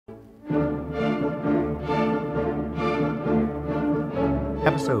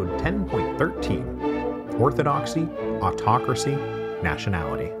13, Orthodoxy, Autocracy,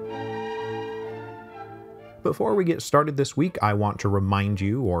 Nationality. Before we get started this week, I want to remind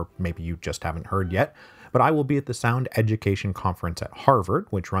you, or maybe you just haven't heard yet, but I will be at the Sound Education Conference at Harvard,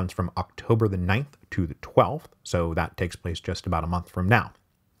 which runs from October the 9th to the 12th, so that takes place just about a month from now.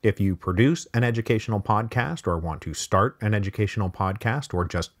 If you produce an educational podcast or want to start an educational podcast or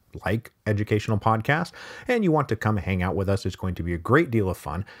just like educational podcasts, and you want to come hang out with us, it's going to be a great deal of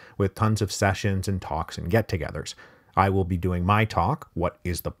fun with tons of sessions and talks and get-togethers. I will be doing my talk, What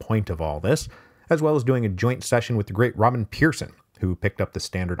is the Point of All This?, as well as doing a joint session with the great Robin Pearson, who picked up the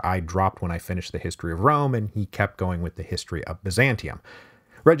standard I dropped when I finished the history of Rome, and he kept going with the history of Byzantium.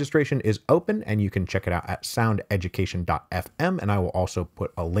 Registration is open, and you can check it out at soundeducation.fm, and I will also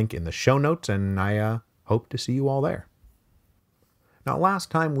put a link in the show notes, and I hope to see you all there. Now, last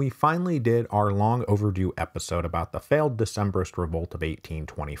time we finally did our long overdue episode about the failed Decembrist revolt of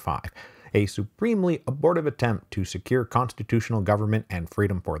 1825, a supremely abortive attempt to secure constitutional government and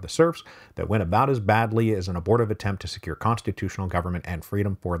freedom for the serfs that went about as badly as an abortive attempt to secure constitutional government and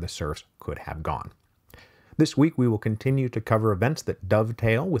freedom for the serfs could have gone. This week we will continue to cover events that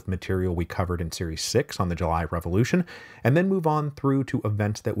dovetail with material we covered in Series 6 on the July Revolution, and then move on through to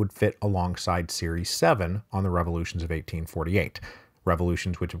events that would fit alongside Series 7 on the revolutions of 1848.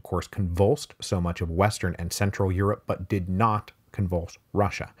 Revolutions which of course convulsed so much of Western and Central Europe, but did not convulse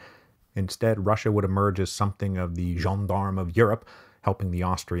Russia. Instead, Russia would emerge as something of the gendarme of Europe, helping the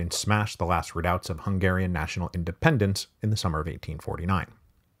Austrians smash the last redoubts of Hungarian national independence in the summer of 1849.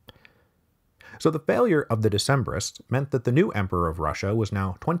 So the failure of the Decembrists meant that the new emperor of Russia was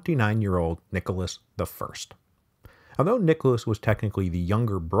now 29-year-old Nicholas I. Although Nicholas was technically the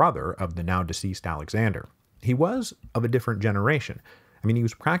younger brother of the now deceased Alexander, he was of a different generation. I mean, he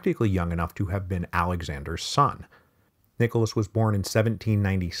was practically young enough to have been Alexander's son. Nicholas was born in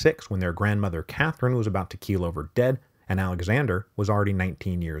 1796 when their grandmother Catherine was about to keel over dead, and Alexander was already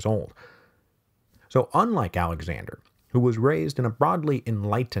 19 years old. So unlike Alexander, who was raised in a broadly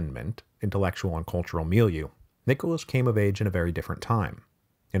Enlightenment, intellectual and cultural milieu, Nicholas came of age in a very different time.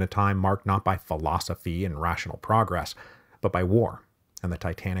 In a time marked not by philosophy and rational progress, but by war and the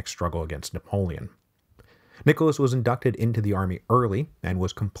titanic struggle against Napoleon. Nicholas was inducted into the army early and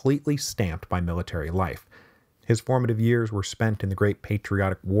was completely stamped by military life. His formative years were spent in the great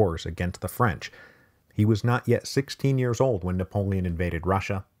patriotic wars against the French. He was not yet 16 years old when Napoleon invaded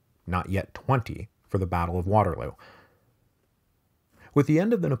Russia, not yet 20 for the Battle of Waterloo. With the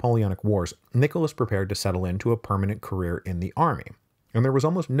end of the Napoleonic Wars, Nicholas prepared to settle into a permanent career in the army, and there was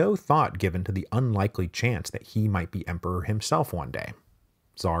almost no thought given to the unlikely chance that he might be emperor himself one day.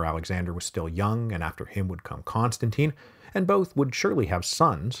 Tsar Alexander was still young, and after him would come Constantine, and both would surely have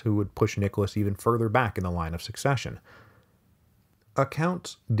sons who would push Nicholas even further back in the line of succession.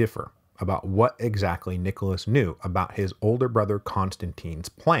 Accounts differ about what exactly Nicholas knew about his older brother Constantine's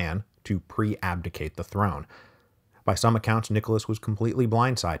plan to pre-abdicate the throne. By some accounts, Nicholas was completely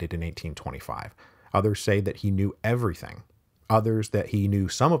blindsided in 1825. Others say that he knew everything. Others that he knew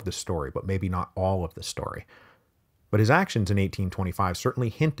some of the story, but maybe not all of the story. But his actions in 1825 certainly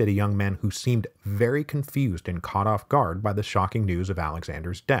hint at a young man who seemed very confused and caught off guard by the shocking news of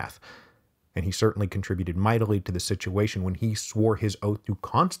Alexander's death. And he certainly contributed mightily to the situation when he swore his oath to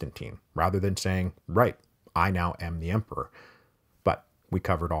Constantine, rather than saying, "Right, I now am the emperor." But we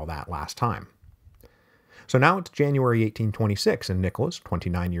covered all that last time. So now it's January 1826, and Nicholas,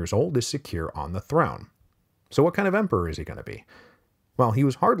 29 years old, is secure on the throne. So what kind of emperor is he going to be? Well, he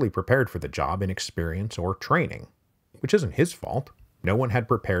was hardly prepared for the job in experience or training. Which isn't his fault. No one had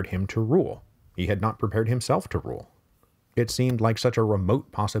prepared him to rule. He had not prepared himself to rule. It seemed like such a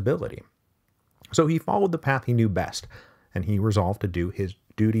remote possibility. So he followed the path he knew best, and he resolved to do his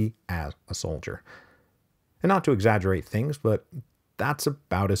duty as a soldier. And not to exaggerate things, but that's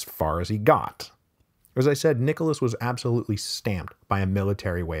about as far as he got. As I said, Nicholas was absolutely stamped by a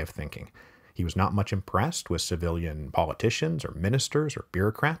military way of thinking. He was not much impressed with civilian politicians or ministers or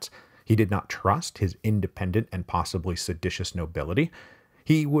bureaucrats. He did not trust his independent and possibly seditious nobility.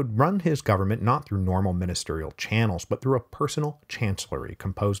 He would run his government not through normal ministerial channels, but through a personal chancellery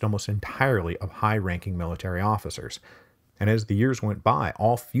composed almost entirely of high-ranking military officers. And as the years went by,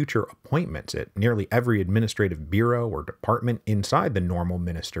 all future appointments at nearly every administrative bureau or department inside the normal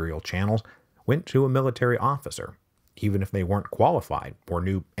ministerial channels went to a military officer, even if they weren't qualified or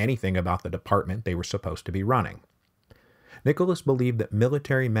knew anything about the department they were supposed to be running. Nicholas believed that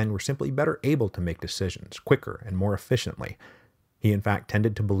military men were simply better able to make decisions quicker and more efficiently. He in fact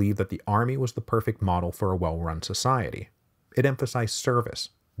tended to believe that the army was the perfect model for a well-run society. It emphasized service,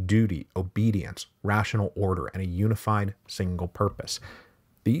 duty, obedience, rational order, and a unified single purpose.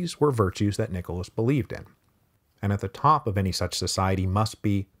 These were virtues that Nicholas believed in. And at the top of any such society must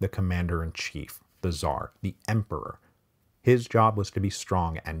be the commander-in-chief, the Tsar, the emperor. His job was to be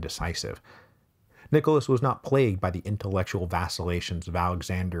strong and decisive. Nicholas was not plagued by the intellectual vacillations of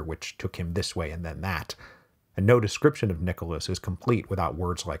Alexander, which took him this way and then that. And no description of Nicholas is complete without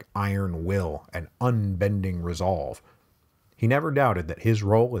words like iron will and unbending resolve. He never doubted that his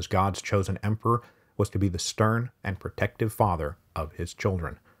role as God's chosen emperor was to be the stern and protective father of his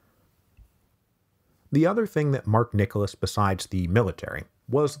children. The other thing that marked Nicholas besides the military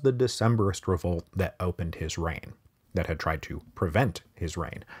was the Decembrist revolt that opened his reign, that had tried to prevent his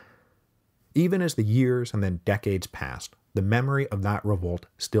reign. Even as the years and then decades passed, the memory of that revolt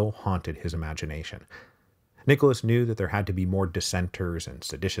still haunted his imagination. Nicholas knew that there had to be more dissenters and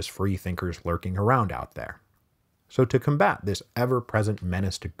seditious freethinkers lurking around out there. So to combat this ever-present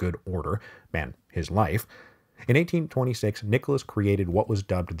menace to good order, and his life, in 1826 Nicholas created what was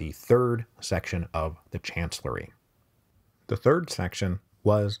dubbed the Third Section of the Chancellery. The Third Section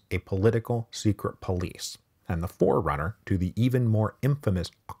was a political secret police, and the forerunner to the even more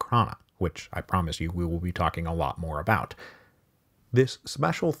infamous Ochrana, which I promise you we will be talking a lot more about. This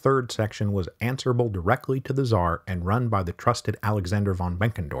special Third Section was answerable directly to the Tsar and run by the trusted Alexander von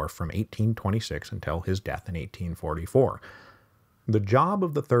Benkendorf from 1826 until his death in 1844. The job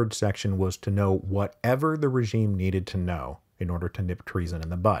of the Third Section was to know whatever the regime needed to know in order to nip treason in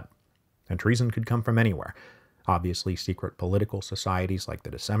the bud. And treason could come from anywhere. Obviously secret political societies like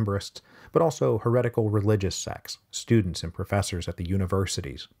the Decembrists, but also heretical religious sects, students and professors at the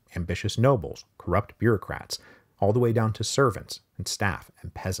universities, ambitious nobles, corrupt bureaucrats, all the way down to servants and staff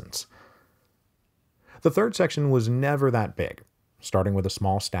and peasants. The Third Section was never that big, starting with a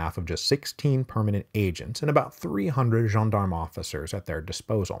small staff of just 16 permanent agents and about 300 gendarme officers at their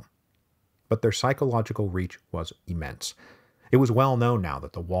disposal. But their psychological reach was immense. It was well known now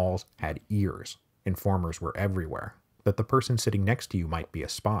that the walls had ears. Informers were everywhere, that the person sitting next to you might be a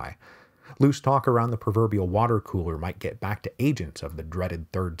spy. Loose talk around the proverbial water cooler might get back to agents of the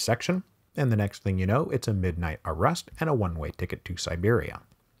dreaded Third Section, and the next thing you know, it's a midnight arrest and a one-way ticket to Siberia.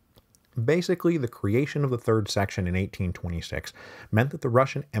 Basically, the creation of the Third Section in 1826 meant that the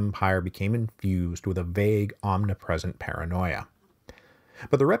Russian Empire became infused with a vague, omnipresent paranoia.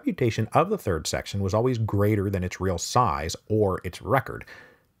 But the reputation of the Third Section was always greater than its real size or its record.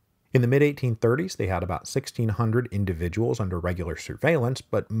 In the mid-1830s, they had about 1,600 individuals under regular surveillance,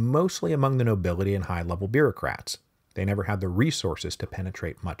 but mostly among the nobility and high-level bureaucrats. They never had the resources to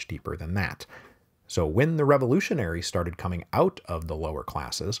penetrate much deeper than that. So when the revolutionaries started coming out of the lower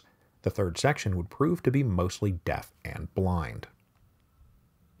classes, the Third Section would prove to be mostly deaf and blind.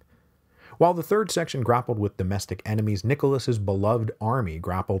 While the Third Section grappled with domestic enemies, Nicholas's beloved army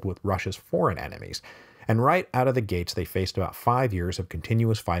grappled with Russia's foreign enemies, and right out of the gates they faced about 5 years of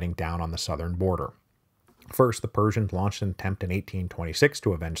continuous fighting down on the southern border. First, the Persians launched an attempt in 1826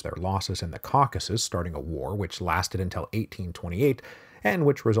 to avenge their losses in the Caucasus, starting a war which lasted until 1828, and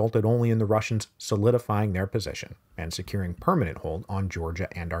which resulted only in the Russians solidifying their position and securing permanent hold on Georgia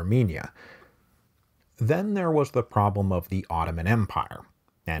and Armenia. Then there was the problem of the Ottoman Empire,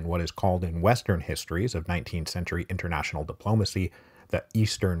 and what is called in Western histories of 19th century international diplomacy, the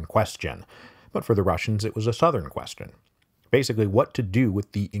Eastern Question. But for the Russians, it was a Southern question. Basically, what to do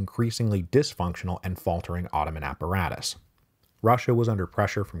with the increasingly dysfunctional and faltering Ottoman apparatus. Russia was under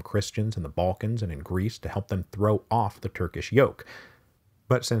pressure from Christians in the Balkans and in Greece to help them throw off the Turkish yoke.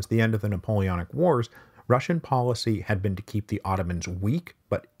 But since the end of the Napoleonic Wars, Russian policy had been to keep the Ottomans weak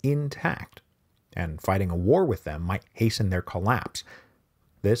but intact, and fighting a war with them might hasten their collapse.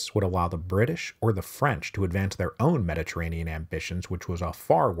 This would allow the British or the French to advance their own Mediterranean ambitions, which was a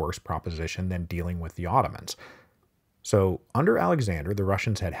far worse proposition than dealing with the Ottomans. So, under Alexander, the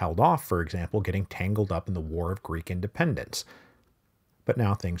Russians had held off, for example, getting tangled up in the War of Greek Independence. But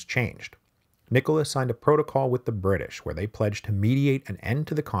now things changed. Nicholas signed a protocol with the British where they pledged to mediate an end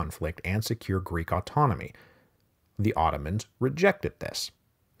to the conflict and secure Greek autonomy. The Ottomans rejected this.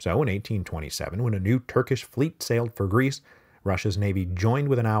 So, in 1827, when a new Turkish fleet sailed for Greece, Russia's navy joined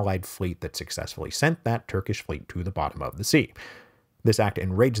with an allied fleet that successfully sent that Turkish fleet to the bottom of the sea. This act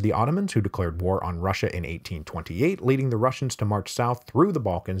enraged the Ottomans, who declared war on Russia in 1828, leading the Russians to march south through the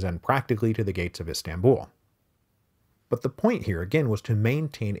Balkans and practically to the gates of Istanbul. But the point here, again, was to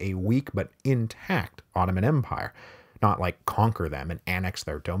maintain a weak but intact Ottoman Empire, not like conquer them and annex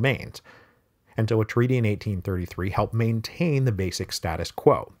their domains. And so a treaty in 1833 helped maintain the basic status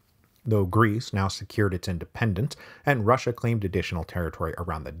quo, though Greece now secured its independence, and Russia claimed additional territory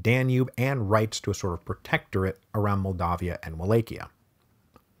around the Danube and rights to a sort of protectorate around Moldavia and Wallachia.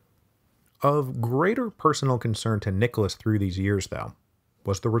 Of greater personal concern to Nicholas through these years, though,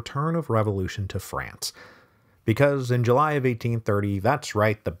 was the return of revolution to France. Because in July of 1830, that's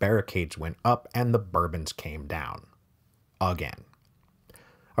right, the barricades went up and the Bourbons came down. Again.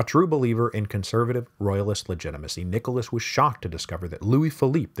 A true believer in conservative royalist legitimacy, Nicholas was shocked to discover that Louis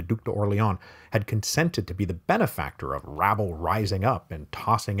Philippe, the Duc d'Orléans, had consented to be the benefactor of rabble rising up and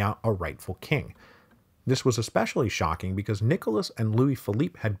tossing out a rightful king. This was especially shocking because Nicholas and Louis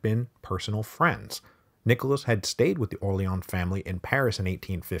Philippe had been personal friends. Nicholas had stayed with the Orléans family in Paris in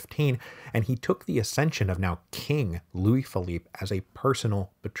 1815, and he took the ascension of now King Louis Philippe as a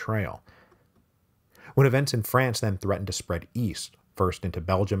personal betrayal. When events in France then threatened to spread east, first into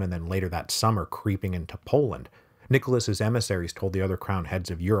Belgium and then later that summer creeping into Poland, Nicholas's emissaries told the other crown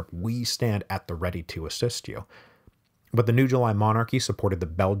heads of Europe, "We stand at the ready to assist you." But the New July monarchy supported the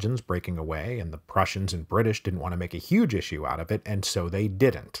Belgians breaking away, and the Prussians and British didn't want to make a huge issue out of it, and so they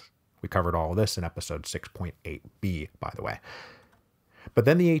didn't. We covered all of this in episode 6.8b, by the way. But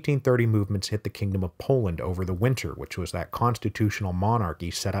then the 1830 movements hit the Kingdom of Poland over the winter, which was that constitutional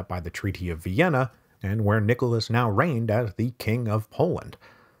monarchy set up by the Treaty of Vienna, and where Nicholas now reigned as the King of Poland.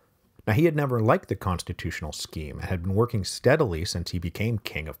 Now, he had never liked the constitutional scheme and had been working steadily since he became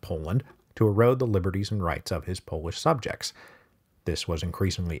King of Poland to erode the liberties and rights of his Polish subjects. This was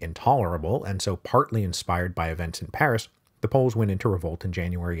increasingly intolerable, and so partly inspired by events in Paris, the Poles went into revolt in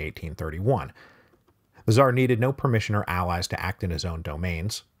January 1831. The Tsar needed no permission or allies to act in his own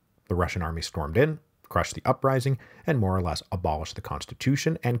domains. The Russian army stormed in, crushed the uprising, and more or less abolished the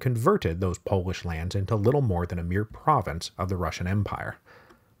constitution and converted those Polish lands into little more than a mere province of the Russian Empire.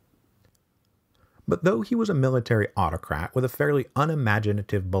 But though he was a military autocrat with a fairly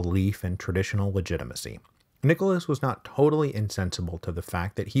unimaginative belief in traditional legitimacy, Nicholas was not totally insensible to the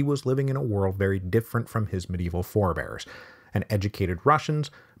fact that he was living in a world very different from his medieval forebears, and educated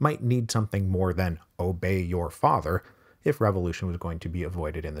Russians might need something more than "obey your father" if revolution was going to be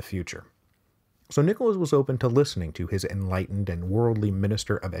avoided in the future. So Nicholas was open to listening to his enlightened and worldly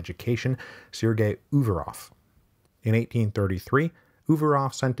Minister of Education, Sergei Uvarov. In 1833,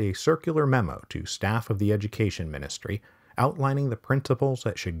 Uvarov sent a circular memo to staff of the Education Ministry outlining the principles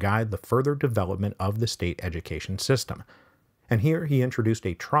that should guide the further development of the state education system. And here he introduced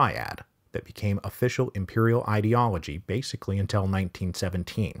a triad that became official imperial ideology basically until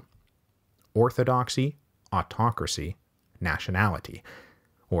 1917. Orthodoxy, Autocracy, Nationality,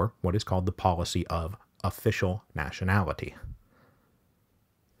 or what is called the policy of official nationality.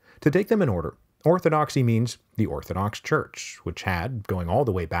 To take them in order, Orthodoxy means the Orthodox Church, which had, going all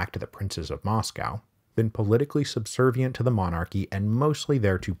the way back to the princes of Moscow, been politically subservient to the monarchy and mostly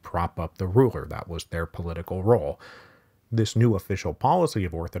there to prop up the ruler. That was their political role. This new official policy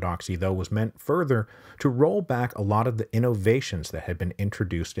of Orthodoxy, though, was meant further to roll back a lot of the innovations that had been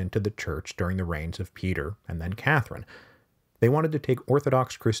introduced into the church during the reigns of Peter and then Catherine. They wanted to take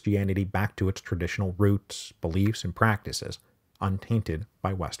Orthodox Christianity back to its traditional roots, beliefs, and practices, untainted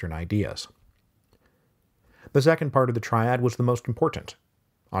by Western ideas. The second part of the triad was the most important: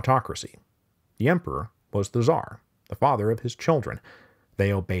 autocracy. The emperor was the Tsar, the father of his children.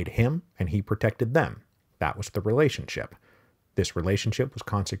 They obeyed him, and he protected them. That was the relationship. This relationship was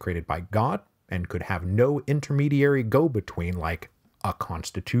consecrated by God and could have no intermediary go-between like a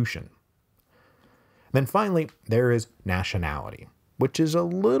constitution. Then finally, there is nationality, which is a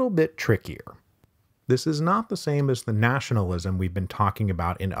little bit trickier. This is not the same as the nationalism we've been talking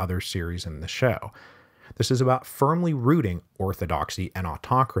about in other series in the show. This is about firmly rooting orthodoxy and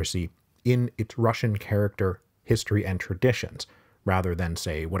autocracy in its Russian character, history, and traditions, rather than,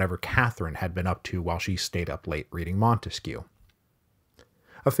 say, whatever Catherine had been up to while she stayed up late reading Montesquieu.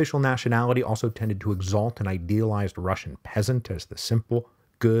 Official nationality also tended to exalt an idealized Russian peasant as the simple,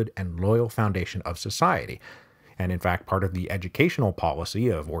 good, and loyal foundation of society, and in fact part of the educational policy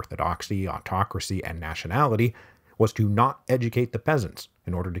of orthodoxy, autocracy, and nationality was to not educate the peasants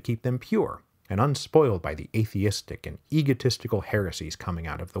in order to keep them pure and unspoiled by the atheistic and egotistical heresies coming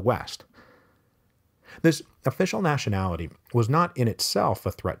out of the West. This official nationality was not in itself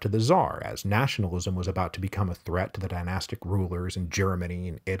a threat to the Tsar, as nationalism was about to become a threat to the dynastic rulers in Germany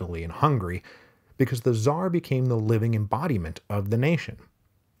and Italy and Hungary, because the Tsar became the living embodiment of the nation.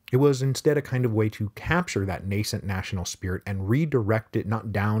 It was instead a kind of way to capture that nascent national spirit and redirect it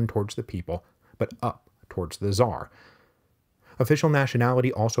not down towards the people, but up towards the Tsar. Official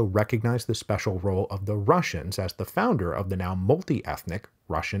nationality also recognized the special role of the Russians as the founder of the now multi-ethnic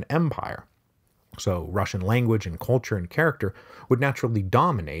Russian Empire. So Russian language and culture and character would naturally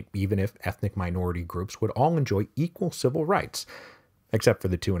dominate, even if ethnic minority groups would all enjoy equal civil rights, except for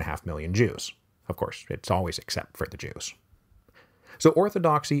the 2.5 million Jews. Of course, it's always except for the Jews. So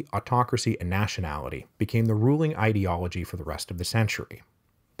orthodoxy, autocracy, and nationality became the ruling ideology for the rest of the century,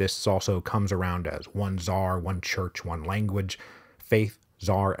 This also comes around as one czar, one church, one language, faith,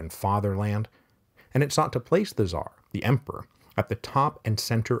 czar, and fatherland. And it sought to place the czar, the emperor, at the top and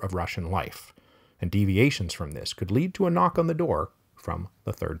center of Russian life. And deviations from this could lead to a knock on the door from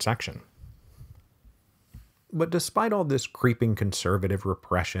the third section. But despite all this creeping conservative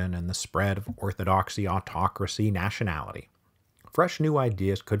repression and the spread of orthodoxy, autocracy, nationality, fresh new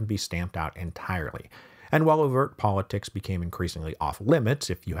ideas couldn't be stamped out entirely. And while overt politics became increasingly off limits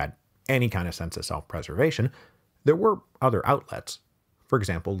if you had any kind of sense of self-preservation, there were other outlets, for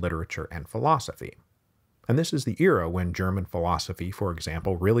example, literature and philosophy. And this is the era when German philosophy, for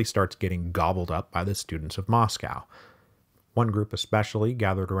example, really starts getting gobbled up by the students of Moscow. One group especially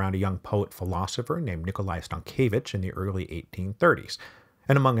gathered around a young poet-philosopher named Nikolai Stankiewicz in the early 1830s.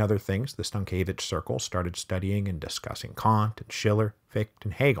 And among other things, the Stankiewicz circle started studying and discussing Kant and Schiller, Fichte,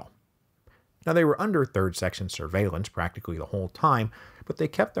 and Hegel. Now, they were under third section surveillance practically the whole time, but they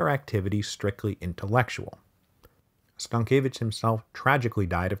kept their activities strictly intellectual. Stankiewicz himself tragically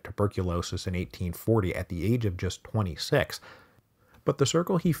died of tuberculosis in 1840 at the age of just 26, but the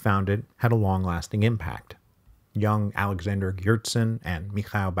circle he founded had a long-lasting impact. Young Alexander Gyurtsin and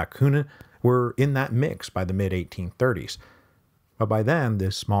Mikhail Bakunin were in that mix by the mid-1830s. But by then,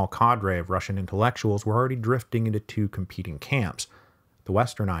 this small cadre of Russian intellectuals were already drifting into two competing camps, the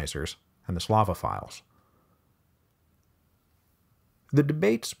Westernizers and the Slavophiles. The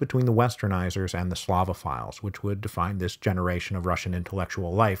debates between the Westernizers and the Slavophiles, which would define this generation of Russian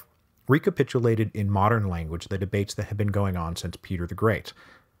intellectual life, recapitulated in modern language the debates that had been going on since Peter the Great.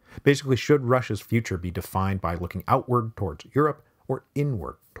 Basically, should Russia's future be defined by looking outward towards Europe or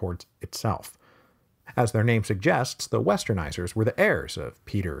inward towards itself? As their name suggests, the Westernizers were the heirs of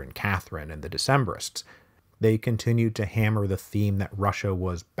Peter and Catherine and the Decembrists. They continued to hammer the theme that Russia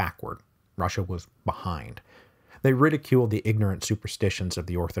was backward, Russia was behind. They ridiculed the ignorant superstitions of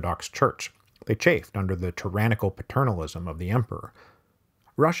the Orthodox Church. They chafed under the tyrannical paternalism of the emperor.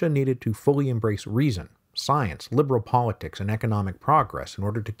 Russia needed to fully embrace reason, science, liberal politics, and economic progress in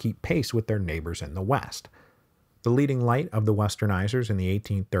order to keep pace with their neighbors in the West. The leading light of the Westernizers in the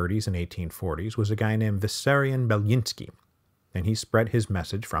 1830s and 1840s was a guy named Vissarion Belyansky, and he spread his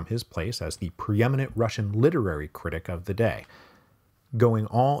message from his place as the preeminent Russian literary critic of the day. Going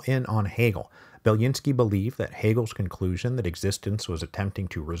all in on Hegel, Belyansky believed that Hegel's conclusion that existence was attempting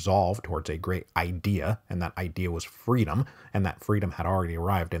to resolve towards a great idea, and that idea was freedom, and that freedom had already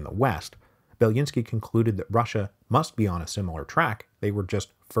arrived in the West, Belyansky concluded that Russia must be on a similar track. They were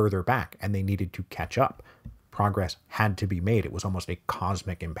just further back, and they needed to catch up. Progress had to be made. It was almost a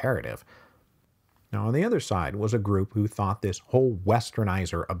cosmic imperative. Now, on the other side was a group who thought this whole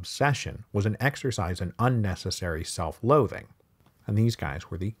Westernizer obsession was an exercise in unnecessary self-loathing. And these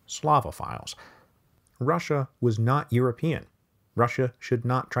guys were the Slavophiles. Russia was not European. Russia should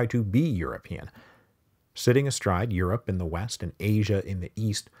not try to be European. Sitting astride Europe in the West and Asia in the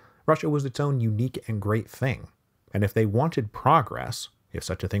East, Russia was its own unique and great thing. And if they wanted progress, if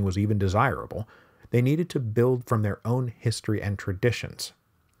such a thing was even desirable, they needed to build from their own history and traditions.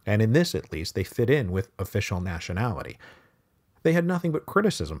 And in this, at least, they fit in with official nationality. They had nothing but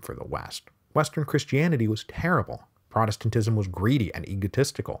criticism for the West. Western Christianity was terrible. Protestantism was greedy and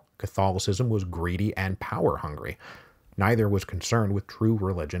egotistical. Catholicism was greedy and power-hungry. Neither was concerned with true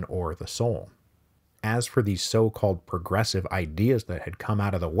religion or the soul. As for these so-called progressive ideas that had come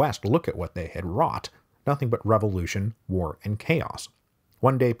out of the West, look at what they had wrought. Nothing but revolution, war, and chaos.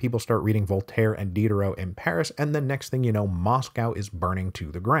 One day people start reading Voltaire and Diderot in Paris, and the next thing you know, Moscow is burning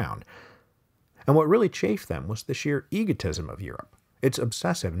to the ground. And what really chafed them was the sheer egotism of Europe, its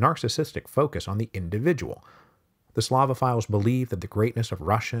obsessive, narcissistic focus on the individual. The Slavophiles believed that the greatness of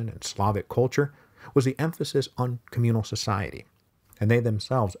Russian and Slavic culture was the emphasis on communal society, and they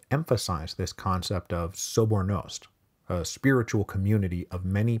themselves emphasized this concept of sobornost, a spiritual community of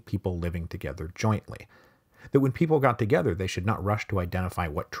many people living together jointly. That when people got together, they should not rush to identify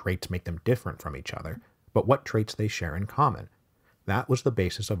what traits make them different from each other, but what traits they share in common. That was the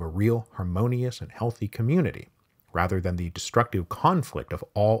basis of a real, harmonious, and healthy community, rather than the destructive conflict of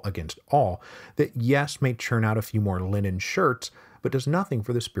all against all that, yes, may churn out a few more linen shirts, but does nothing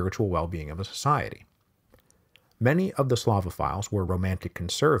for the spiritual well-being of a society. Many of the Slavophiles were romantic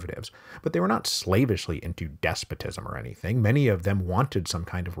conservatives, but they were not slavishly into despotism or anything. Many of them wanted some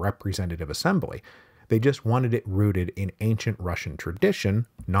kind of representative assembly. They just wanted it rooted in ancient Russian tradition,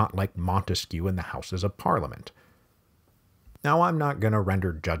 not like Montesquieu in the Houses of Parliament. Now, I'm not going to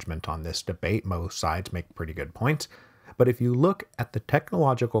render judgment on this debate. Most sides make pretty good points. But if you look at the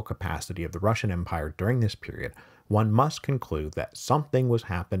technological capacity of the Russian Empire during this period, one must conclude that something was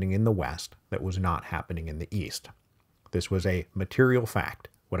happening in the West that was not happening in the East. This was a material fact.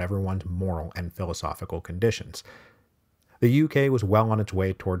 whatever one's moral and philosophical conditions. The UK was well on its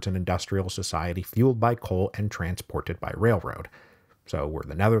way towards an industrial society fueled by coal and transported by railroad. So were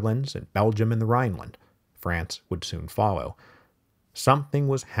the Netherlands and Belgium and the Rhineland. France would soon follow. Something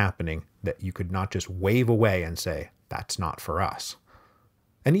was happening that you could not just wave away and say, that's not for us.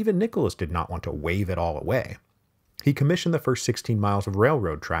 And even Nicholas did not want to wave it all away. He commissioned the first 16 miles of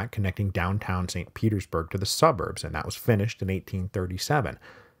railroad track connecting downtown St. Petersburg to the suburbs, and that was finished in 1837.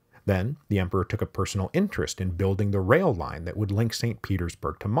 Then, the emperor took a personal interest in building the rail line that would link St.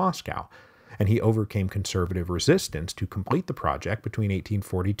 Petersburg to Moscow, and he overcame conservative resistance to complete the project between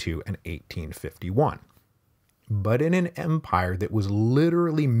 1842 and 1851. But in an empire that was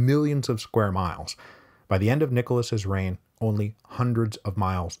literally millions of square miles, by the end of Nicholas's reign, only hundreds of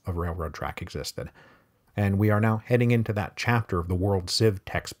miles of railroad track existed. And we are now heading into that chapter of the World Civ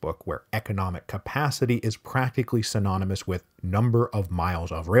textbook where economic capacity is practically synonymous with number of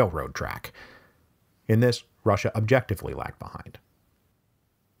miles of railroad track. In this, Russia objectively lagged behind.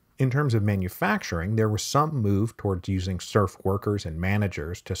 In terms of manufacturing, there was some move towards using serf workers and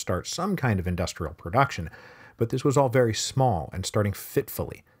managers to start some kind of industrial production, but this was all very small and starting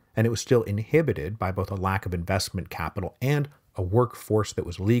fitfully, and it was still inhibited by both a lack of investment capital and a workforce that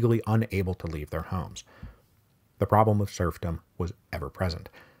was legally unable to leave their homes. The problem of serfdom was ever present.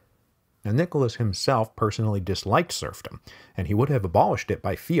 Now, Nicholas himself personally disliked serfdom, and he would have abolished it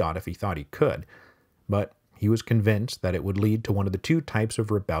by fiat if he thought he could, but he was convinced that it would lead to one of the two types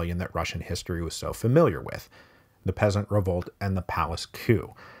of rebellion that Russian history was so familiar with, the peasant revolt and the palace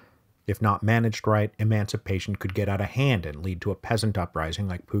coup. If not managed right, emancipation could get out of hand and lead to a peasant uprising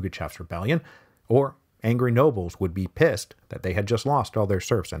like Pugachev's rebellion, or angry nobles would be pissed that they had just lost all their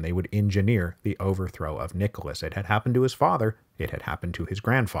serfs and they would engineer the overthrow of Nicholas. It had happened to his father, it had happened to his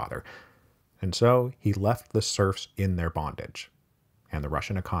grandfather. And so he left the serfs in their bondage, and the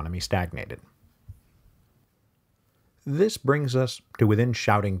Russian economy stagnated. This brings us to within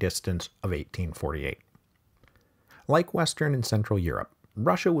shouting distance of 1848. Like Western and Central Europe,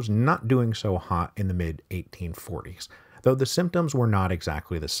 Russia was not doing so hot in the mid-1840s, though the symptoms were not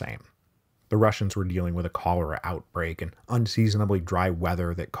exactly the same. The Russians were dealing with a cholera outbreak and unseasonably dry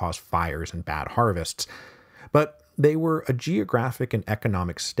weather that caused fires and bad harvests, but they were a geographic and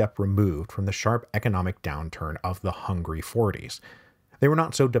economic step removed from the sharp economic downturn of the hungry 40s. They were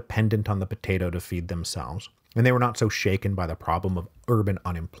not so dependent on the potato to feed themselves, and they were not so shaken by the problem of urban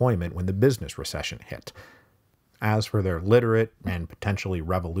unemployment when the business recession hit. As for their literate and potentially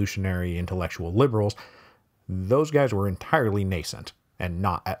revolutionary intellectual liberals, those guys were entirely nascent and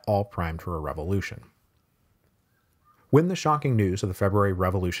not at all primed for a revolution. When the shocking news of the February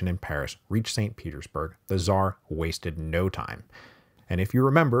Revolution in Paris reached St. Petersburg, the Tsar wasted no time. And if you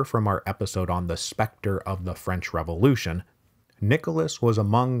remember from our episode on the specter of the French Revolution, Nicholas was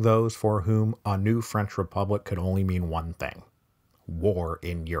among those for whom a new French Republic could only mean one thing: war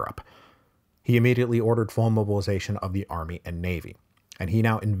in Europe. He immediately ordered full mobilization of the army and navy, and he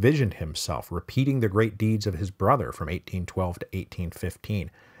now envisioned himself repeating the great deeds of his brother from 1812 to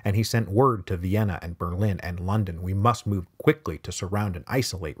 1815, and he sent word to Vienna and Berlin and London, we must move quickly to surround and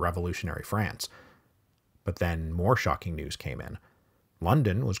isolate revolutionary France. But then more shocking news came in.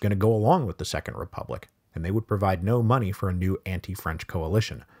 London was going to go along with the Second Republic, and they would provide no money for a new anti-French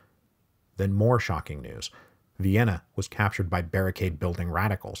coalition. Then more shocking news. Vienna was captured by barricade-building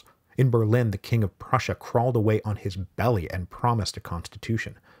radicals. In Berlin, the King of Prussia crawled away on his belly and promised a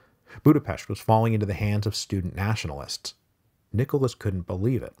constitution. Budapest was falling into the hands of student nationalists. Nicholas couldn't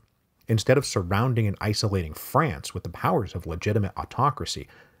believe it. Instead of surrounding and isolating France with the powers of legitimate autocracy,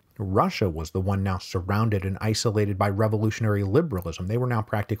 Russia was the one now surrounded and isolated by revolutionary liberalism. They were now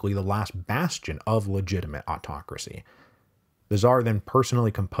practically the last bastion of legitimate autocracy. The Tsar then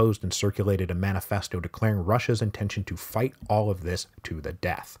personally composed and circulated a manifesto declaring Russia's intention to fight all of this to the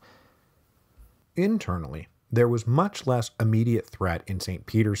death. Internally, there was much less immediate threat in St.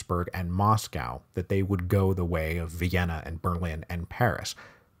 Petersburg and Moscow that they would go the way of Vienna and Berlin and Paris,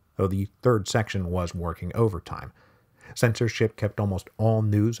 though the third section was working overtime. Censorship kept almost all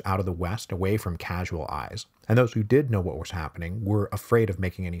news out of the West away from casual eyes, and those who did know what was happening were afraid of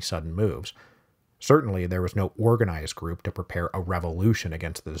making any sudden moves. Certainly, there was no organized group to prepare a revolution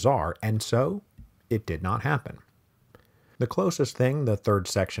against the Tsar, and so it did not happen. The closest thing the third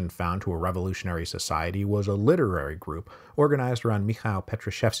section found to a revolutionary society was a literary group organized around Mikhail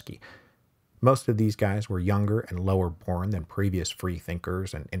Petrushevsky. Most of these guys were younger and lower born than previous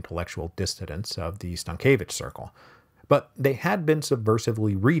freethinkers and intellectual dissidents of the Stankiewicz circle. But they had been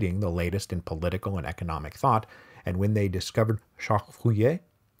subversively reading the latest in political and economic thought, and when they discovered Charles Fourier,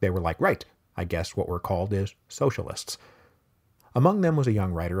 they were like, right, I guess what we're called is socialists. Among them was a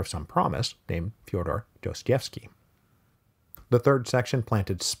young writer of some promise named Fyodor Dostoevsky. The third section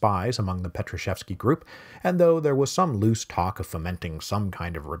planted spies among the Petrushevsky group, and though there was some loose talk of fomenting some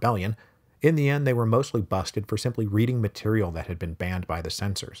kind of rebellion, in the end they were mostly busted for simply reading material that had been banned by the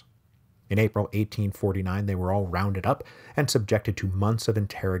censors. In April 1849 they were all rounded up and subjected to months of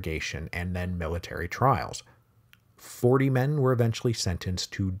interrogation and then military trials. 40 men were eventually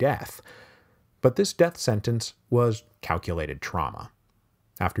sentenced to death, but this death sentence was calculated trauma.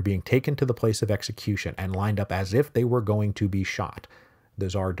 After being taken to the place of execution and lined up as if they were going to be shot, the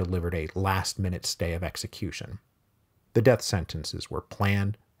Tsar delivered a last-minute stay of execution. The death sentences were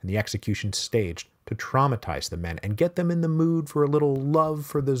planned and the execution staged to traumatize the men and get them in the mood for a little love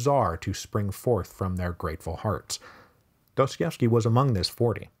for the Tsar to spring forth from their grateful hearts. Dostoevsky was among this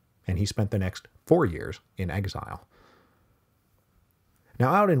 40, and he spent the next 4 years in exile.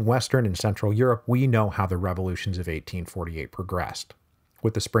 Now, out in Western and Central Europe, we know how the revolutions of 1848 progressed,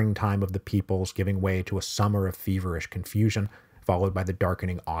 with the springtime of the peoples giving way to a summer of feverish confusion, followed by the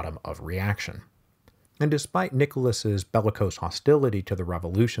darkening autumn of reaction. And despite Nicholas's bellicose hostility to the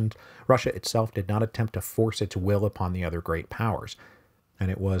revolutions, Russia itself did not attempt to force its will upon the other great powers,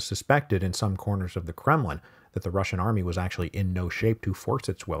 and it was suspected in some corners of the Kremlin that the Russian army was actually in no shape to force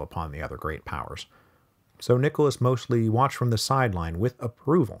its will upon the other great powers. So Nicholas mostly watched from the sideline with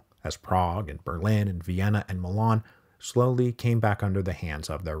approval as Prague and Berlin and Vienna and Milan slowly came back under the hands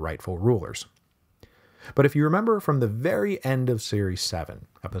of their rightful rulers. But if you remember from the very end of Series 7,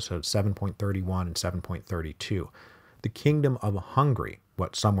 episodes 7.31 and 7.32, the Kingdom of Hungary,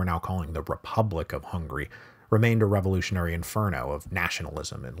 what some were now calling the Republic of Hungary, remained a revolutionary inferno of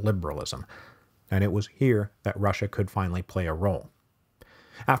nationalism and liberalism, and it was here that Russia could finally play a role.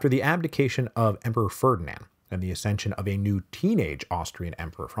 After the abdication of Emperor Ferdinand and the ascension of a new teenage Austrian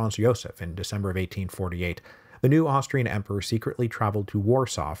Emperor Franz Joseph in December of 1848, the new Austrian emperor secretly traveled to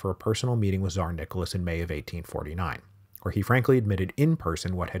Warsaw for a personal meeting with Tsar Nicholas in May of 1849, where he frankly admitted in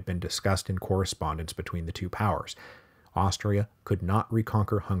person what had been discussed in correspondence between the two powers. Austria could not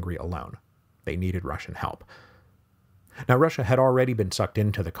reconquer Hungary alone. They needed Russian help. Now, Russia had already been sucked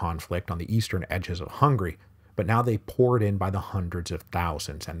into the conflict on the eastern edges of Hungary, but now they poured in by the hundreds of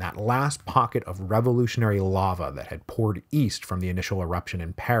thousands, and that last pocket of revolutionary lava that had poured east from the initial eruption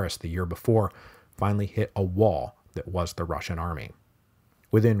in Paris the year before finally hit a wall that was the Russian army.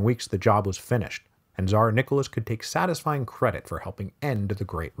 Within weeks, the job was finished, and Tsar Nicholas could take satisfying credit for helping end the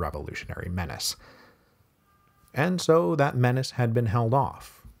great revolutionary menace. And so that menace had been held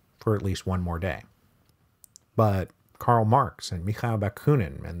off for at least one more day. But Karl Marx and Mikhail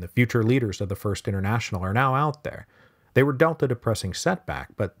Bakunin and the future leaders of the First International are now out there. They were dealt a depressing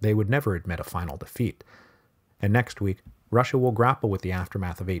setback, but they would never admit a final defeat. And next week, Russia will grapple with the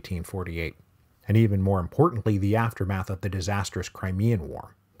aftermath of 1848, and even more importantly, the aftermath of the disastrous Crimean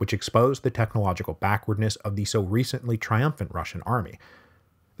War, which exposed the technological backwardness of the so recently triumphant Russian army.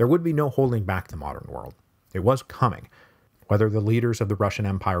 There would be no holding back the modern world. It was coming, whether the leaders of the Russian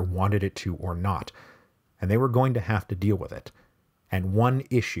Empire wanted it to or not, and they were going to have to deal with it. And one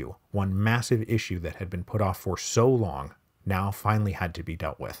massive issue that had been put off for so long, now finally had to be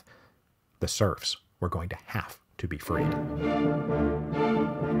dealt with. The serfs were going to have to be freed.